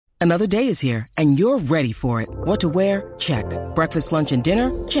Another day is here, and you're ready for it. What to wear? Check. Breakfast, lunch, and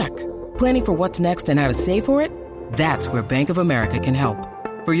dinner? Check. Planning for what's next and how to save for it? That's where Bank of America can help.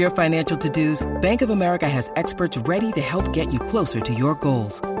 For your financial to-dos, Bank of America has experts ready to help get you closer to your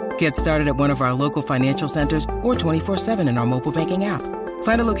goals. Get started at one of our local financial centers or 24/7 in our mobile banking app.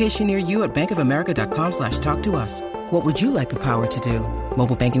 Find a location near you at bankofamerica.com/talktous. What would you like the power to do?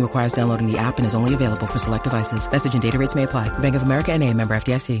 Mobile banking requires downloading the app and is only available for select devices. Message and data rates may apply. Bank of America N.A., member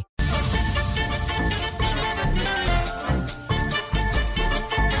FDIC.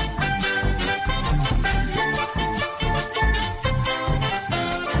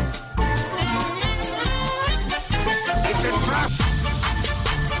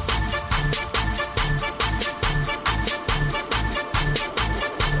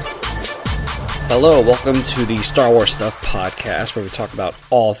 Hello, welcome to the Star Wars Stuff podcast, where we talk about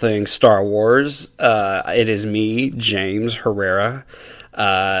all things Star Wars. It is me, James Herrera,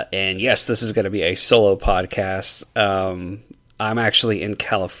 and yes, this is going to be a solo podcast. I'm actually in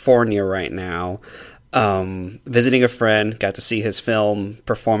California right now, visiting a friend. Got to see his film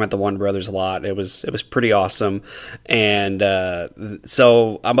perform at the Warner Brothers lot. It was pretty awesome, and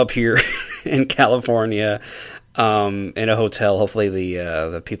so I'm up here in California. In a hotel. Hopefully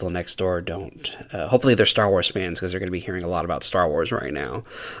the people next door don't. Hopefully they're Star Wars fans, because they're going to be hearing a lot about Star Wars right now.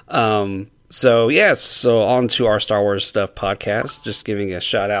 So on to our Star Wars Stuff podcast. Just giving a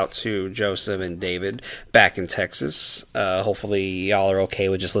shout out to Joseph and David back in Texas. Hopefully y'all are okay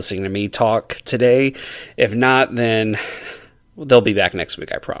with just listening to me talk today. If not, then they'll be back next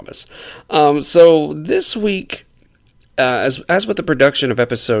week, I promise. So this week, as with the production of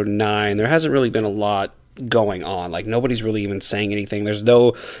episode 9, there hasn't really been a lot going on. Like, nobody's really even saying anything. There's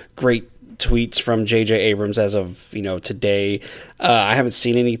no great tweets from J.J. Abrams as of today. I haven't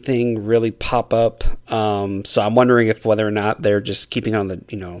seen anything really pop up, so I'm wondering if whether or not they're just keeping it on the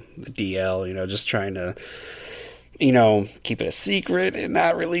the DL, just trying to keep it a secret and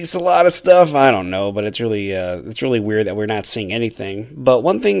not release a lot of stuff. I don't know, but it's really weird that we're not seeing anything. But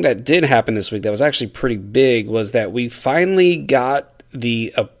one thing that did happen this week that was actually pretty big was that we finally got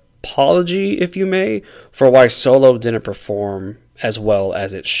the apology, if you may, for why Solo didn't perform as well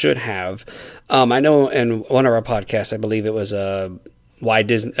as it should have. I know in one of our podcasts, I believe it was why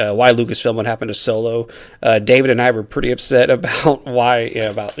Lucasfilm, what happened to Solo. David and I were pretty upset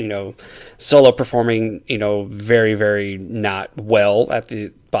about Solo performing very, very not well at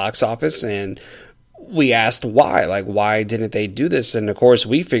the box office, and we asked why. Like, why didn't they do this? And of course,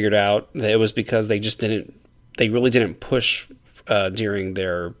 we figured out that it was because they really didn't push during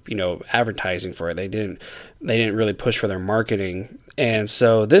their advertising for it. They didn't really push for their marketing. And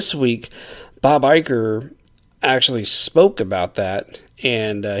so this week, Bob Iger actually spoke about that,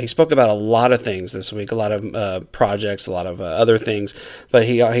 and he spoke about a lot of things this week, a lot of projects, a lot of other things, but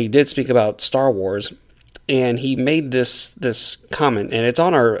he did speak about Star Wars, and he made this comment, and it's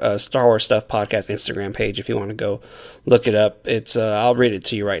on our Star Wars Stuff podcast Instagram page if you want to go look it up. It's I'll read it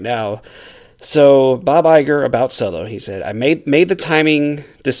to you right now. So, Bob Iger about Solo, he said, "I made the timing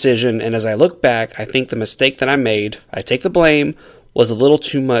decision, and as I look back, I think the mistake that I made, I take the blame, was a little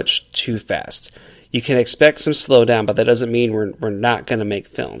too much, too fast. You can expect some slowdown, but that doesn't mean we're not going to make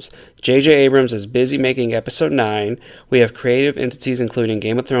films. J.J. Abrams is busy making Episode 9. We have creative entities including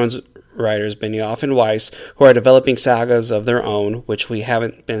Game of Thrones writers Benioff and Weiss, who are developing sagas of their own, which we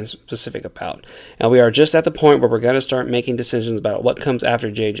haven't been specific about. And we are just at the point where we're going to start making decisions about what comes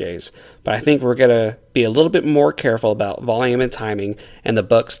after JJ's. But I think we're going to be a little bit more careful about volume and timing, and the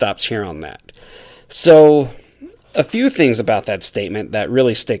buck stops here on that." So, a few things about that statement that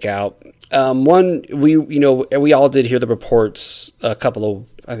really stick out. One, we all did hear the reports I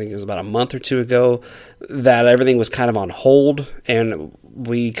think it was about a month or two ago, that everything was kind of on hold, and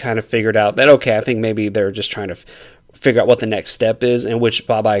we kind of figured out that, okay, I think maybe they're just trying to figure out what the next step is, and which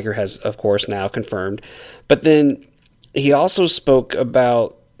Bob Iger has, of course, now confirmed. But then he also spoke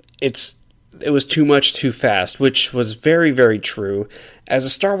about it was too much too fast, which was very, very true. As a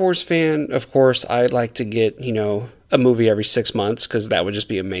Star Wars fan, of course, I'd like to get, a movie every 6 months, because that would just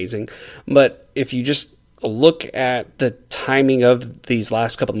be amazing. But if you just look at the timing of these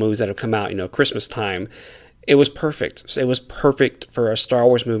last couple of movies that have come out, Christmas time, it was perfect. It was perfect for a Star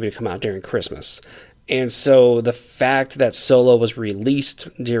Wars movie to come out during Christmas. And so the fact that Solo was released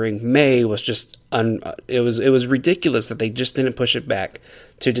during May was just it was ridiculous that they just didn't push it back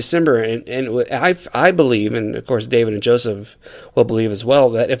to December. And I believe, and of course David and Joseph will believe as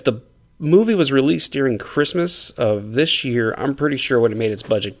well, that if the movie was released during Christmas of this year, I'm pretty sure it would have made its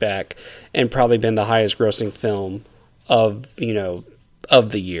budget back and probably been the highest grossing film of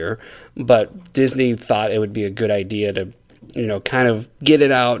the year. But Disney thought it would be a good idea to kind of get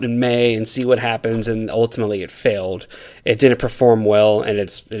it out in May and see what happens. And ultimately it failed. It didn't perform well, and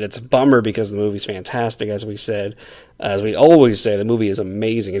it's a bummer because the movie's fantastic, as we said. As we always say, the movie is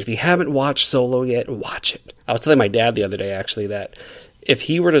amazing. And if you haven't watched Solo yet, watch it. I was telling my dad the other day, actually, that if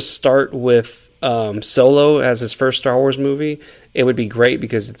he were to start with Solo as his first Star Wars movie, it would be great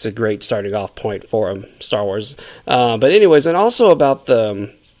because it's a great starting off point for him, Star Wars. But anyways, and also about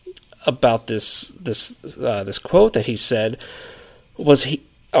this quote that he said was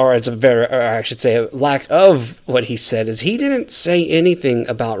I should say, lack of what he said is he didn't say anything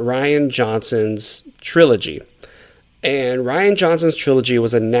about Rian Johnson's trilogy. And Rian Johnson's trilogy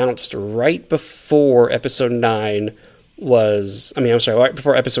was announced right before Episode 9 right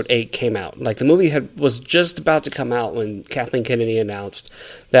before Episode 8 came out. Like, the movie was just about to come out when Kathleen Kennedy announced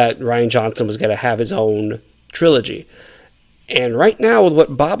that Rian Johnson was going to have his own trilogy. And right now, with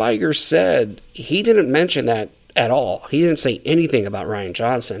what Bob Iger said, he didn't mention that at all. He didn't say anything about Rian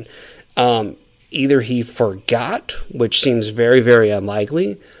Johnson. Either he forgot, which seems very, very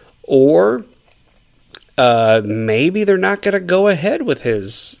unlikely, or maybe they're not going to go ahead with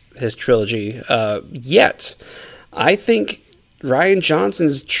his trilogy yet. I think Rian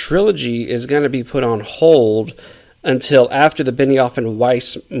Johnson's trilogy is going to be put on hold until after the Benioff and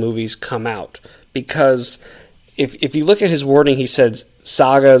Weiss movies come out. Because if you look at his wording, he said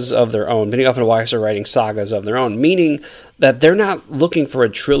sagas of their own. Benioff and Weiss are writing sagas of their own, meaning that they're not looking for a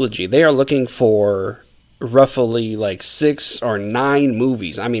trilogy. They are looking for roughly like 6 or 9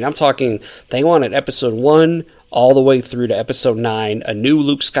 movies. I mean, I'm talking, they wanted Episode 1 all the way through to Episode 9, a new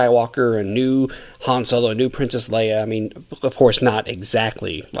Luke Skywalker, a new Han Solo, a new Princess Leia. I mean, of course, not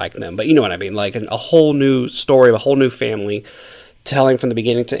exactly like them, but you know what I mean. Like a whole new story of a whole new family, telling from the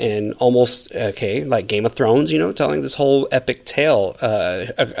beginning to end, almost, like Game of Thrones, telling this whole epic tale.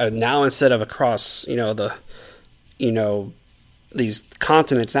 Now instead of across, these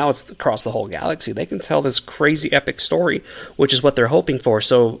continents, now it's across the whole galaxy. They can tell this crazy epic story, which is what they're hoping for.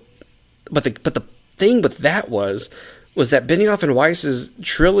 So, but the thing with that was that Benioff and Weiss's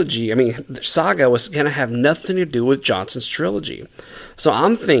trilogy, saga, was going to have nothing to do with Johnson's trilogy. So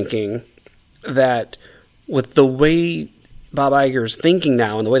I'm thinking that with the way Bob Iger is thinking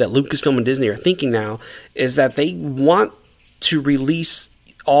now, and the way that Lucasfilm and Disney are thinking now, is that they want to release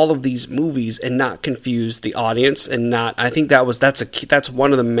all of these movies and not confuse the audience, and not. I think that's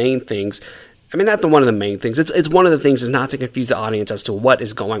one of the main things. I mean, not one of the main things. It's one of the things is not to confuse the audience as to what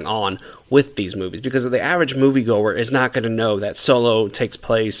is going on with these movies, because the average moviegoer is not going to know that Solo takes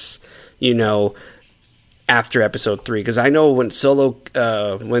place, after Episode 3. Because I know when Solo,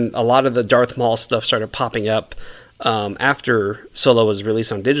 when a lot of the Darth Maul stuff started popping up after Solo was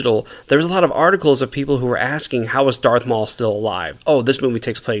released on digital, there was a lot of articles of people who were asking, how is Darth Maul still alive? Oh, this movie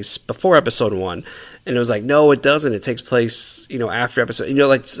takes place before Episode 1. And it was like, no, it doesn't. It takes place, after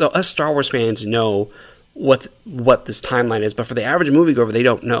Episode... so us Star Wars fans know what this timeline is, but for the average moviegoer, they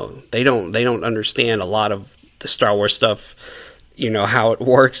don't know. They don't understand a lot of the Star Wars stuff, how it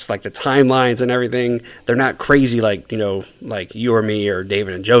works, like the timelines and everything. They're not crazy like you or me or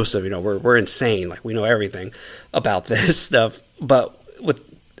David and Joseph. We're insane. Like, we know everything about this stuff. But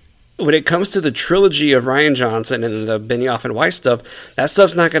when it comes to the trilogy of Rian Johnson and the Benioff and Weiss stuff, that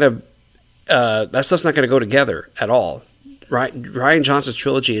stuff's not going to go together at all. Right? Rian Johnson's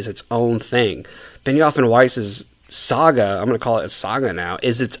trilogy is its own thing. Benioff and Weiss's saga, I'm going to call it a saga now,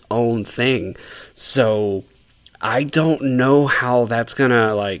 is its own thing. So I don't know how that's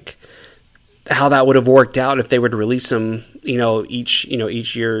gonna how that would have worked out if they were to release them, each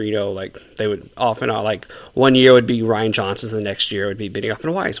year, like they would off and on. Like, one year would be Rian Johnson's, the next year would be Benioff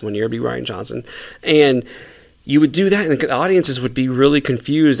and Weiss. One year would be Rian Johnson, and you would do that, and the audiences would be really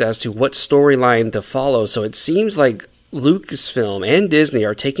confused as to what storyline to follow. So it seems like Lucasfilm and Disney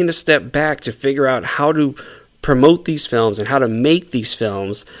are taking a step back to figure out how to promote these films and how to make these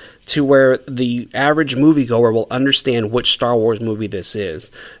films to where the average moviegoer will understand which Star Wars movie this is.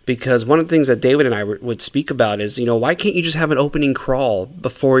 Because one of the things that David and I would speak about is, why can't you just have an opening crawl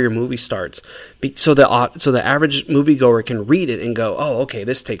before your movie starts? So the average moviegoer can read it and go, oh, okay,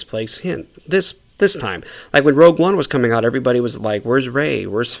 this takes place this time. Like when Rogue One was coming out, everybody was like, where's Rey?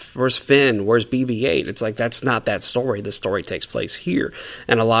 Where's Finn? Where's BB-8? It's like, that's not that story. The story takes place here.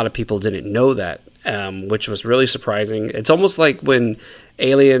 And a lot of people didn't know that, which was really surprising. It's almost like when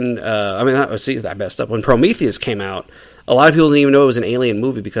Alien, I messed up. When Prometheus came out, a lot of people didn't even know it was an Alien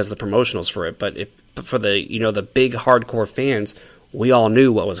movie because of the promotionals for it. But for the, the big hardcore fans, we all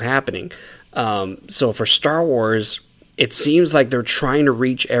knew what was happening. So for Star Wars, it seems like they're trying to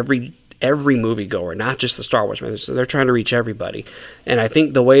reach every moviegoer, not just the Star Wars fans. So they're trying to reach everybody. And I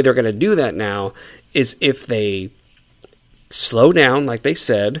think the way they're going to do that now is if they slow down, like they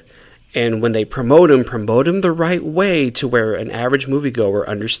said, and when they promote him the right way to where an average moviegoer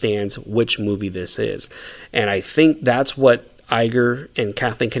understands which movie this is. And I think that's what Iger and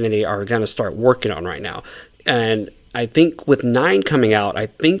Kathleen Kennedy are going to start working on right now. And I think with 9 coming out, I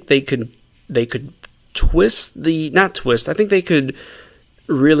think they could I think they could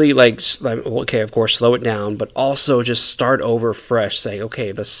really okay, of course, slow it down, but also just start over fresh. Say,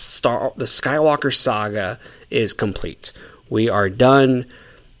 okay, the Skywalker saga is complete. We are done.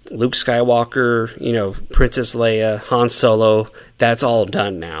 Luke Skywalker, Princess Leia, Han Solo, that's all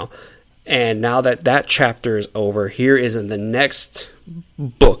done now. And now that chapter is over, here is in the next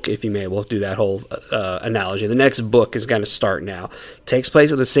book, if you may. We'll do that whole analogy. The next book is going to start now. It takes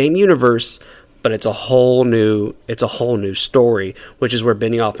place in the same universe, but it's a whole new story, which is where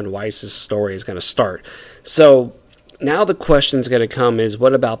Benioff and Weiss's story is going to start. So now the question's going to come is,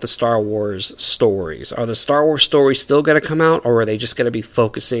 what about the Star Wars stories? Are the Star Wars stories still going to come out, or are they just going to be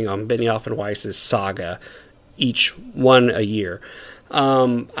focusing on Benioff and Weiss's saga, each one a year?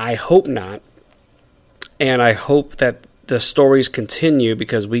 I hope not, and I hope that the stories continue,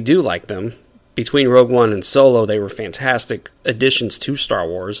 because we do like them. Between Rogue One and Solo, they were fantastic additions to Star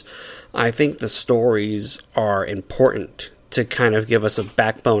Wars. I think the stories are important to kind of give us a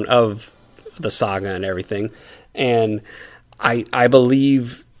backbone of the saga and everything. And I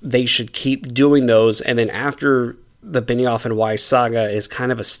believe they should keep doing those. And then after the Benioff and Weiss saga is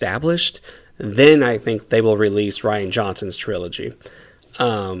kind of established, then I think they will release Rian Johnson's trilogy.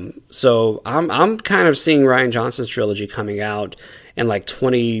 So I'm kind of seeing Rian Johnson's trilogy coming out in like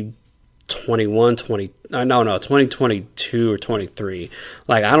 2022 or 23.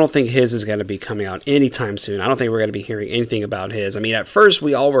 Like, I don't think his is going to be coming out anytime soon. I don't think we're going to be hearing anything about his. I mean, at first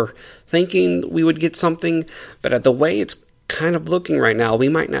we all were thinking we would get something, but at the way it's kind of looking right now, we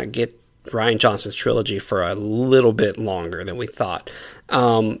might not get Rian Johnson's trilogy for a little bit longer than we thought.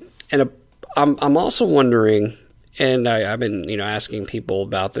 I'm also wondering, and I've been asking people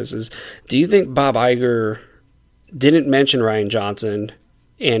about this, is, do you think Bob Iger didn't mention Rian Johnson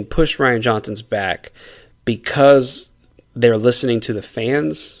and push Rian Johnson's back because they're listening to the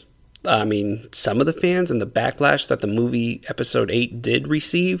fans? I mean, some of the fans, and the backlash that the movie Episode 8 did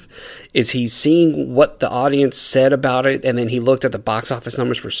receive. Is he seeing what the audience said about it, and then he looked at the box office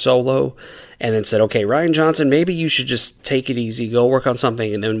numbers for Solo and then said, okay, Rian Johnson, maybe you should just take it easy, go work on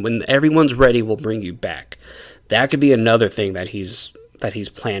something, and then when everyone's ready, we'll bring you back. That could be another thing that he's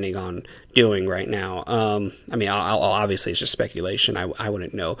planning on doing right now. I mean, I'll obviously it's just speculation. I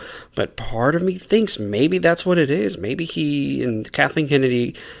wouldn't know. But part of me thinks maybe that's what it is. Maybe he and Kathleen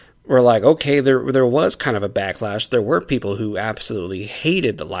Kennedy were like, okay, there was kind of a backlash. There were people who absolutely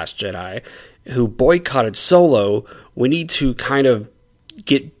hated The Last Jedi, who boycotted Solo. We need to kind of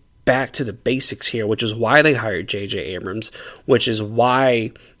get back to the basics here, which is why they hired J.J. Abrams, which is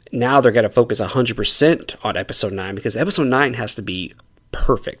why now they're going to focus 100% on Episode 9, because Episode 9 has to be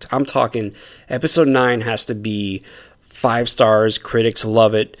perfect. I'm talking Episode 9 has to be 5 stars. Critics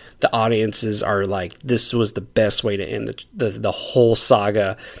love it. The audiences are like, this was the best way to end the whole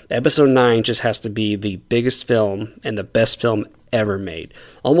saga. Episode 9 just has to be the biggest film and the best film ever made.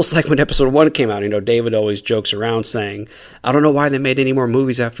 Almost like when Episode 1 came out. David always jokes around saying, I don't know why they made any more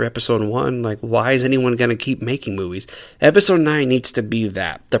movies after Episode 1. Like, why is anyone going to keep making movies? Episode 9 needs to be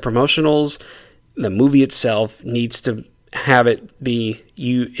that. The promotionals, the movie itself needs to have it be,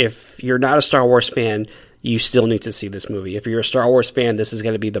 if you're not a Star Wars fan, you still need to see this movie. If you're a Star Wars fan, this is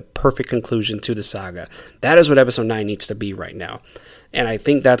going to be the perfect conclusion to the saga. That is what Episode 9 needs to be right now. And I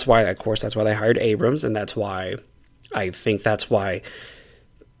think that's why they hired Abrams, and that's why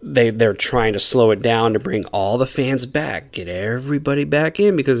they're trying to slow it down to bring all the fans back, get everybody back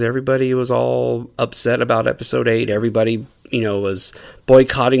in, because everybody was all upset about Episode 8. Everybody, was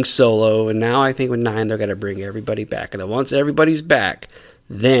boycotting Solo, and now I think with 9 they're going to bring everybody back. And then once everybody's back,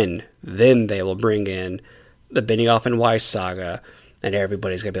 then they will bring in the Benioff and Weiss saga, and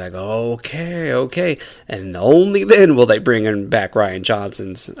everybody's going to be like, okay. And only then will they bring in back Rian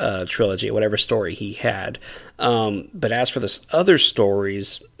Johnson's trilogy, whatever story he had. But as for the other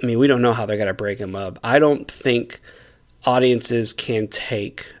stories, I mean, we don't know how they're going to break them up. I don't think audiences can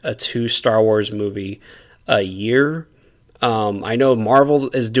take a 2 Star Wars movie a year. I know Marvel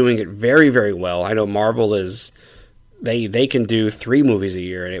is doing it very, very well. I know Marvel is... They can do 3 movies a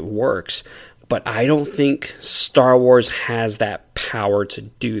year and it works. But I don't think Star Wars has that power to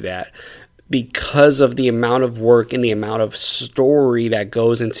do that, because of the amount of work and the amount of story that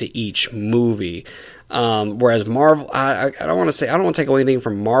goes into each movie. Whereas Marvel, I don't want to take away anything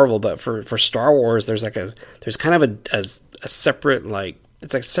from Marvel, but for Star Wars, there's kind of a separate,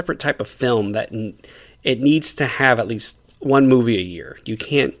 it's like a separate type of film that it needs to have at least one movie a year. You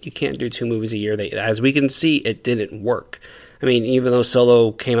can't do 2 movies a year. As we can see, it didn't work. I mean, even though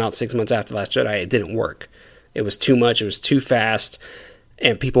Solo came out 6 months after Last Jedi, it didn't work. It was too much. It was too fast,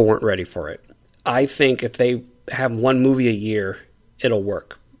 and people weren't ready for it. I think if they have 1 movie a year, it'll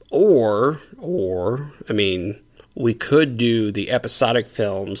work. Or I mean, we could do the episodic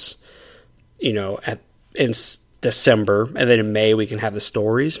films, in December, and then in May we can have the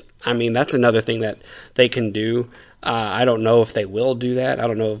stories. I mean, that's another thing that they can do. I don't know if they will do that.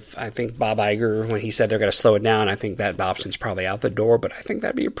 I think Bob Iger, when he said they're going to slow it down, I think that option's probably out the door, but I think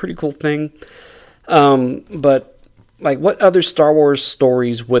that'd be a pretty cool thing. But like, what other Star Wars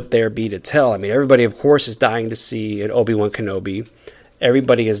stories would there be to tell? I mean, everybody, of course, is dying to see an Obi-Wan Kenobi.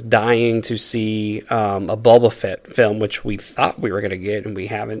 Everybody is dying to see a Boba Fett film, which we thought we were going to get, and we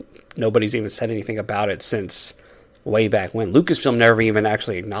haven't. Nobody's even said anything about it since way back when. Lucasfilm never even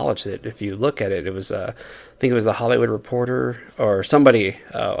actually acknowledged it. If you look at it, it was I think it was the Hollywood Reporter or somebody,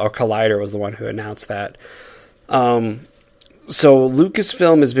 or Collider was the one who announced that. So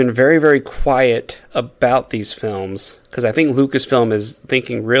Lucasfilm has been very, very quiet about these films, because I think Lucasfilm is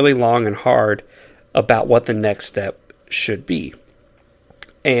thinking really long and hard about what the next step should be.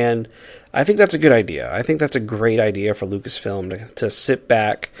 And I think that's a good idea. I think that's a great idea for Lucasfilm to sit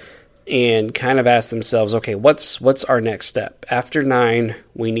back and kind of ask themselves, okay, what's our next step? After 9,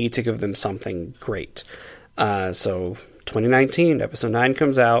 we need to give them something great. So 2019, Episode 9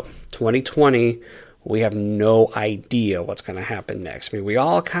 comes out. 2020, we have no idea what's going to happen next. I mean, we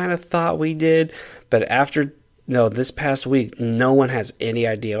all kind of thought we did, but this past week, no one has any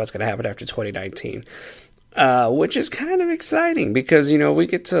idea what's going to happen after 2019. Which is kind of exciting, because, we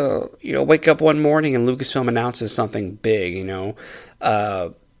get to, wake up one morning and Lucasfilm announces something big,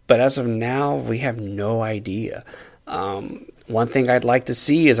 but as of now, we have no idea. One thing I'd like to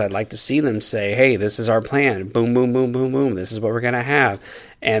see is them say, hey, this is our plan. Boom, boom, boom, boom, boom. This is what we're going to have.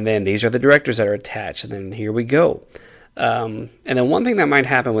 And then these are the directors that are attached. And then here we go. And then one thing that might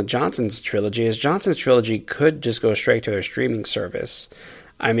happen with Johnson's trilogy is Johnson's trilogy could just go straight to a streaming service.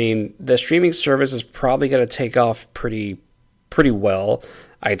 I mean, the streaming service is probably going to take off pretty well.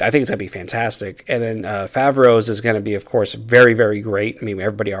 I think it's going to be fantastic. And then Favreau's is going to be, of course, very, very great. I mean,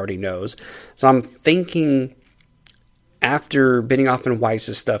 everybody already knows. So I'm thinking after Benioff and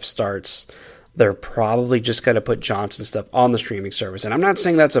Weiss's stuff starts, they're probably just going to put Johnson's stuff on the streaming service. And I'm not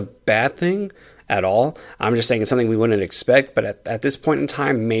saying that's a bad thing at all. I'm just saying it's something we wouldn't expect. But at this point in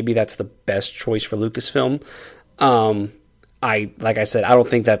time, maybe that's the best choice for Lucasfilm. Like I said, I don't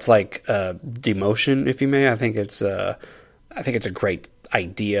think that's like demotion, if you may. I think it's a great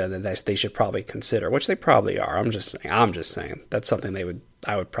idea that they should probably consider, which they probably are. I'm just saying that's something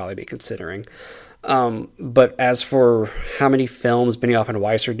I would probably be considering. But as for how many films Benioff and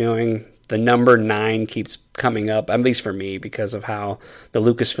Weiss are doing, the number 9 keeps coming up, at least for me, because of how the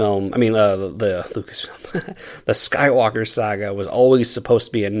Lucasfilm, the Skywalker saga was always supposed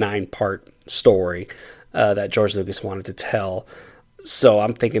to be a 9-part story that George Lucas wanted to tell. So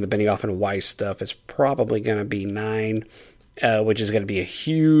I'm thinking the Benioff and Weiss stuff is probably going to be 9, which is going to be a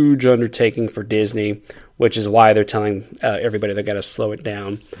huge undertaking for Disney, which is why they're telling everybody they got to slow it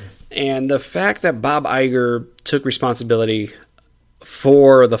down. And the fact that Bob Iger took responsibility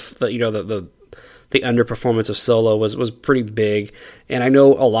for the underperformance of Solo was pretty big. And I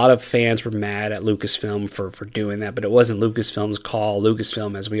know a lot of fans were mad at Lucasfilm for doing that, but it wasn't Lucasfilm's call.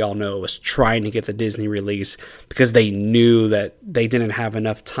 Lucasfilm, as we all know, was trying to get the Disney release because they knew that they didn't have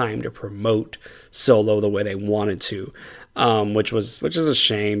enough time to promote Solo the way they wanted to. Which is a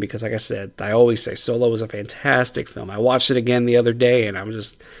shame, because like I said, I always say Solo was a fantastic film. I watched it again the other day and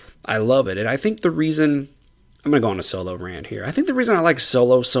I love it. And I think the reason, I'm going to go on a Solo rant here. I think the reason I like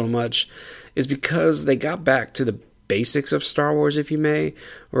Solo so much is because they got back to the basics of Star Wars, if you may.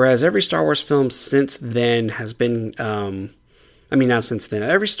 Whereas every Star Wars film since then has been, not since then.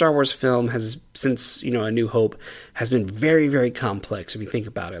 Every Star Wars film has, since, A New Hope, has been very, very complex if you think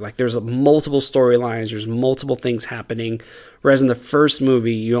about it. Like, there's multiple storylines, there's multiple things happening. Whereas in the first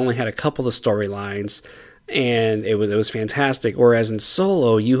movie, you only had a couple of storylines, and it was fantastic. Whereas in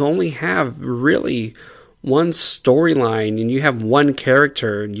Solo, you only have really one storyline, and you have one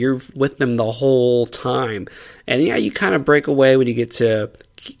character, and you're with them the whole time. And yeah, you kind of break away when you get to,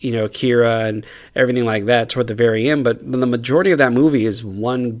 Kira and everything like that toward the very end, but the majority of that movie is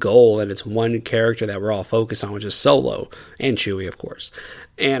one goal, and it's one character that we're all focused on, which is Solo, and Chewie, of course.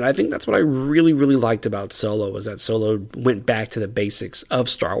 And I think that's what I really, really liked about Solo, was that Solo went back to the basics of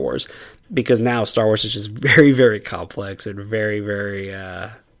Star Wars, because now Star Wars is just very, very complex and very, very,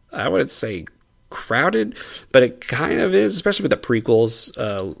 I wouldn't say crowded, but it kind of is, especially with the prequels.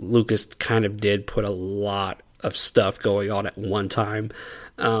 Lucas kind of did put a lot of stuff going on at one time.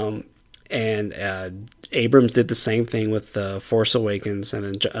 And Abrams did the same thing with The Force Awakens, and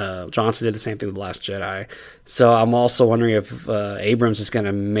then Johnson did the same thing with The Last Jedi. So I'm also wondering if Abrams is going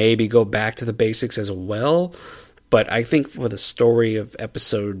to maybe go back to the basics as well. But I think with a story of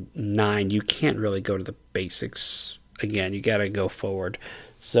Episode 9, you can't really go to the basics again. You got to go forward.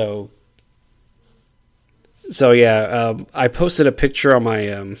 So yeah, I posted a picture on my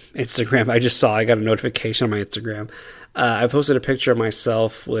Instagram. I got a notification on my Instagram. I posted a picture of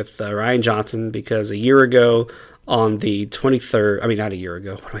myself with Rian Johnson because a year ago on the 23rd, I mean, not a year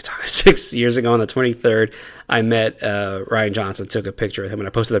ago, what am I talking, 6 years ago on the 23rd, I met Rian Johnson, took a picture with him, and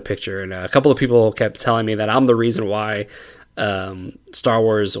I posted a picture, and a couple of people kept telling me that I'm the reason why Star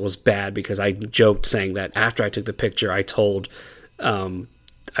Wars was bad, because I joked saying that after I took the picture, I told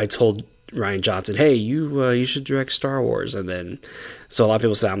Rian Johnson, hey, you should direct Star Wars. And then, so a lot of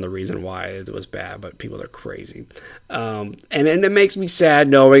people say I'm the reason why it was bad, but people are crazy. And it makes me sad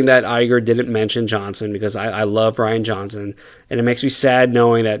knowing that Iger didn't mention Johnson, because I love Rian Johnson. And it makes me sad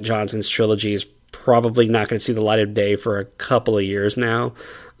knowing that Johnson's trilogy is probably not going to see the light of day for a couple of years now.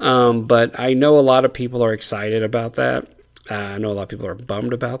 But I know a lot of people are excited about that. I know a lot of people are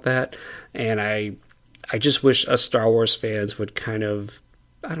bummed about that. And I just wish us Star Wars fans would kind of,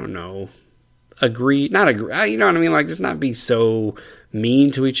 I don't know, not agree, you know what I mean? Like, just not be so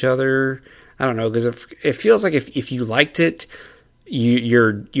mean to each other. I don't know, because it feels like if you liked it,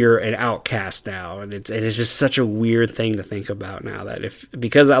 you're an outcast now, and it's just such a weird thing to think about now, that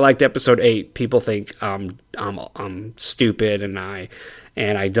because I liked Episode 8, people think I'm stupid and I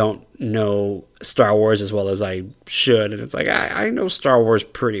don't know Star Wars as well as I should. And it's like, I know Star Wars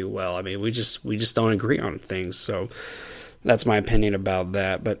pretty well. I mean, we just don't agree on things. So that's my opinion about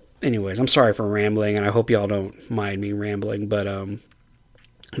that. But anyways, I'm sorry for rambling, and I hope y'all don't mind me rambling. But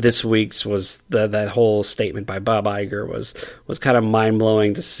this week's was that whole statement by Bob Iger was kind of mind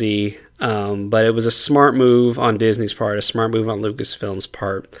blowing to see. But it was a smart move on Disney's part, a smart move on Lucasfilm's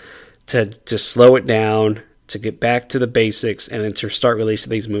part to slow it down, to get back to the basics, and then to start releasing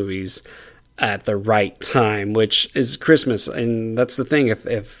these movies at the right time, which is Christmas. And that's the thing.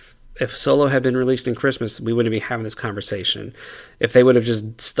 If Solo had been released in Christmas, we wouldn't be having this conversation. If they would have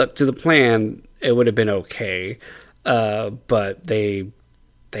just stuck to the plan, it would have been okay. But they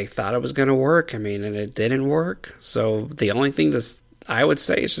thought it was going to work. I mean, and it didn't work. So the only thing I would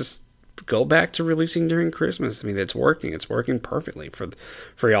say is just go back to releasing during Christmas. I mean, it's working. It's working perfectly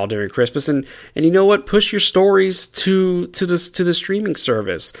for y'all during Christmas. And you know what? Push your stories to the streaming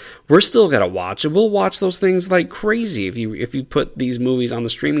service. We're still gonna watch it. We'll watch those things like crazy if you put these movies on the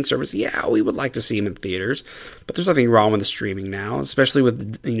streaming service. Yeah, we would like to see them in theaters, but there's nothing wrong with the streaming now, especially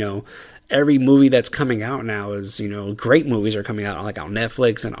with, you know, every movie that's coming out now is, you know, great movies are coming out like on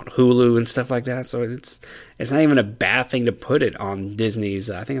Netflix and on Hulu and stuff like that. So it's not even a bad thing to put it on Disney's.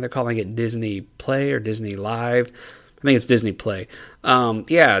 I think they're calling it Disney Play or Disney Live. I think it's Disney Play.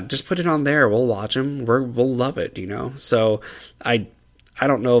 Yeah, just put it on there. We'll watch them. We'll love it, you know. So I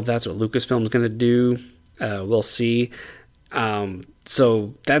don't know if that's what Lucasfilm's going to do. We'll see.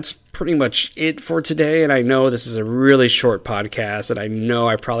 So that's pretty much it for today. And I know this is a really short podcast, and I know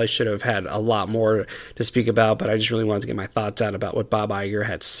I probably should have had a lot more to speak about, but I just really wanted to get my thoughts out about what Bob Iger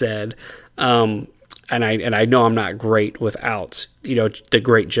had said. And I know I'm not great without, you know, the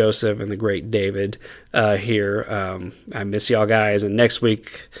great Joseph and the great David here. I miss y'all guys. And next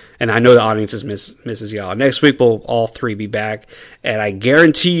week, and I know the audience misses y'all. Next week, we'll all three be back. And I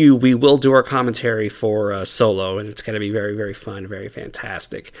guarantee you we will do our commentary for Solo. And it's going to be very, very fun, very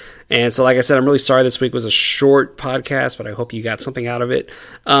fantastic. And so, like I said, I'm really sorry this week was a short podcast, but I hope you got something out of it.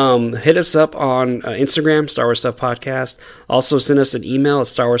 Hit us up on Instagram, Star Wars Stuff Podcast. Also, send us an email at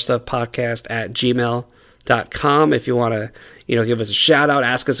starwarsstuffpodcast@gmail.com if you want to, you know, give us a shout out,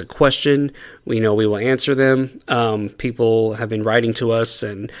 ask us a question. We know we will answer them. People have been writing to us,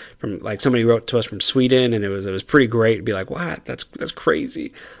 and from like somebody wrote to us from Sweden, and it was pretty great to be like, what? That's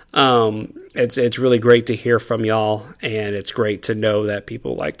crazy. It's really great to hear from y'all, and it's great to know that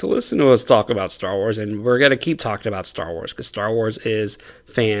people like to listen to us talk about Star Wars, and we're gonna keep talking about Star Wars because Star Wars is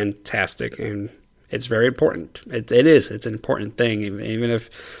fantastic and it's very important. It's an important thing. Even if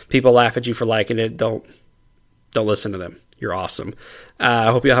people laugh at you for liking it, don't listen to them. You're awesome. I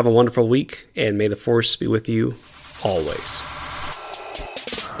hope you all have a wonderful week, and may the Force be with you always.